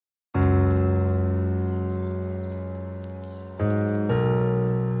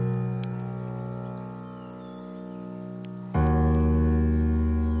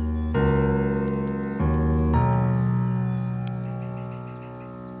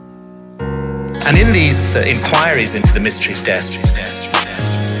And in these inquiries into the mystery of death,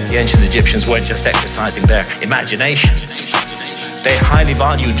 the ancient Egyptians weren't just exercising their imaginations. They highly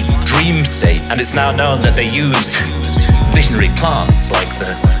valued dream states, and it's now known that they used visionary plants like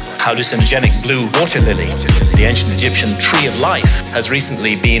the hallucinogenic blue water lily. The ancient Egyptian tree of life has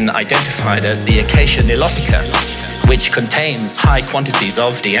recently been identified as the Acacia nilotica, which contains high quantities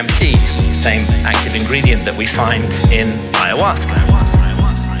of DMT, the same active ingredient that we find in ayahuasca.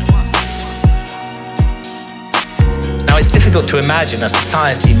 Now, it's difficult to imagine a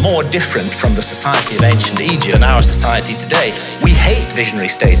society more different from the society of ancient Egypt than our society today. We hate visionary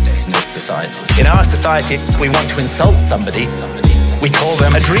states in this society. In our society, if we want to insult somebody, we call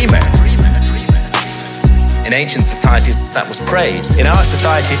them a dreamer. In ancient societies, that was praise. In our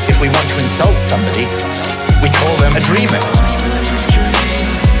society, if we want to insult somebody, we call them a dreamer.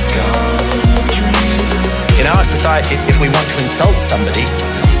 In our society, if we want to insult somebody,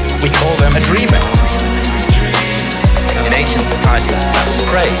 we call them a dreamer. In ancient societies, that was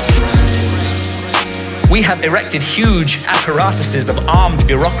praise. We have erected huge apparatuses of armed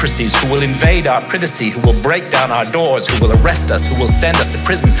bureaucracies who will invade our privacy, who will break down our doors, who will arrest us, who will send us to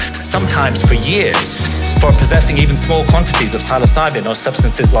prison, sometimes for years, for possessing even small quantities of psilocybin or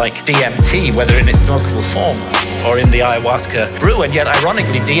substances like DMT, whether in its smokable form or in the ayahuasca brew. And yet,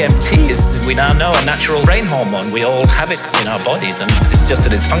 ironically, DMT is, we now know, a natural brain hormone. We all have it in our bodies, and it's just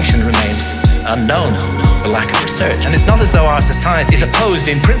that its function remains unknown for lack of research. And it's not as though our society is opposed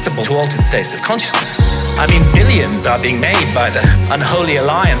in principle to altered states of consciousness. I mean, billions are being made by the unholy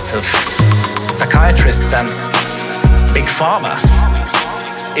alliance of psychiatrists and big pharma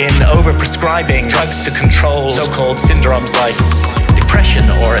in overprescribing drugs to control so-called syndromes like depression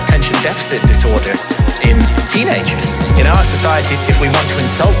or attention deficit disorder in teenagers. In our society, if we want to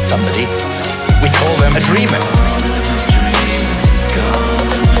insult somebody, we call them a dreamer.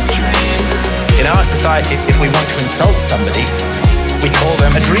 In our society, if we want to insult somebody, we call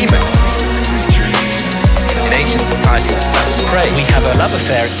them a dreamer. In ancient societies, that was praise. We have a love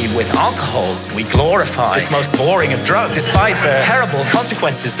affair with alcohol. We glorify this most boring of drugs, despite the terrible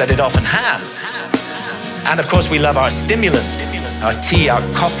consequences that it often has. And of course, we love our stimulants, our tea, our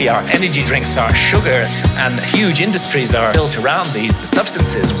coffee, our energy drinks, our sugar, and huge industries are built around these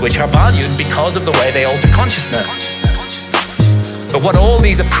substances, which are valued because of the way they alter consciousness. But what all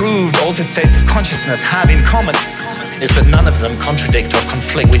these approved altered states of consciousness have in common is that none of them contradict or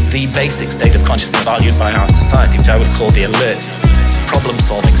conflict with the basic state of consciousness valued by our society, which I would call the alert,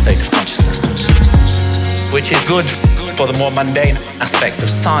 problem-solving state of consciousness, which is good for the more mundane aspects of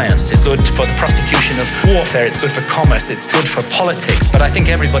science. It's good for the prosecution of warfare. It's good for commerce. It's good for politics. But I think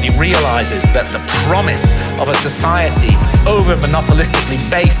everybody realizes that the promise of a society over-monopolistically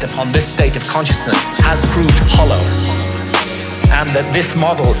based upon this state of consciousness has proved hollow, and that this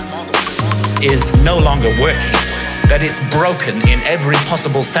model is no longer working, that it's broken in every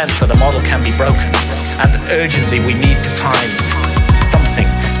possible sense that a model can be broken, and that urgently we need to find something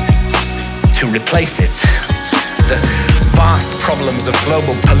to replace it. The vast problems of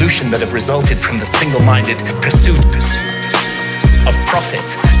global pollution that have resulted from the single-minded pursuit of profit,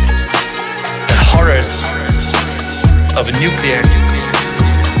 the horrors of nuclear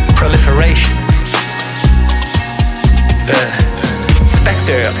proliferation, the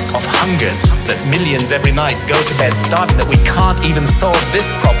specter of hunger that millions every night go to bed starving, that we can't even solve this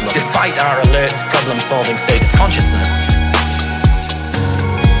problem despite our alert, problem-solving state of consciousness.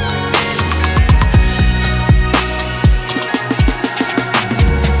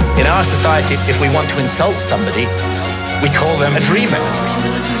 In our society, if we want to insult somebody, we call them a dreamer.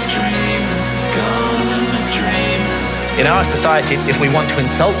 In our society, if we want to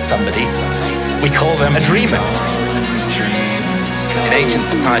insult somebody, we call them a dreamer. In ancient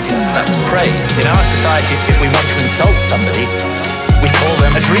societies, that was praise. In our society, if we want to insult somebody, we call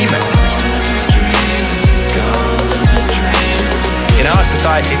them a dreamer. In our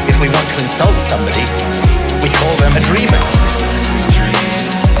society, if we want to insult somebody, we call them a dreamer.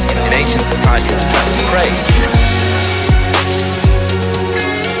 In ancient societies, that was praise.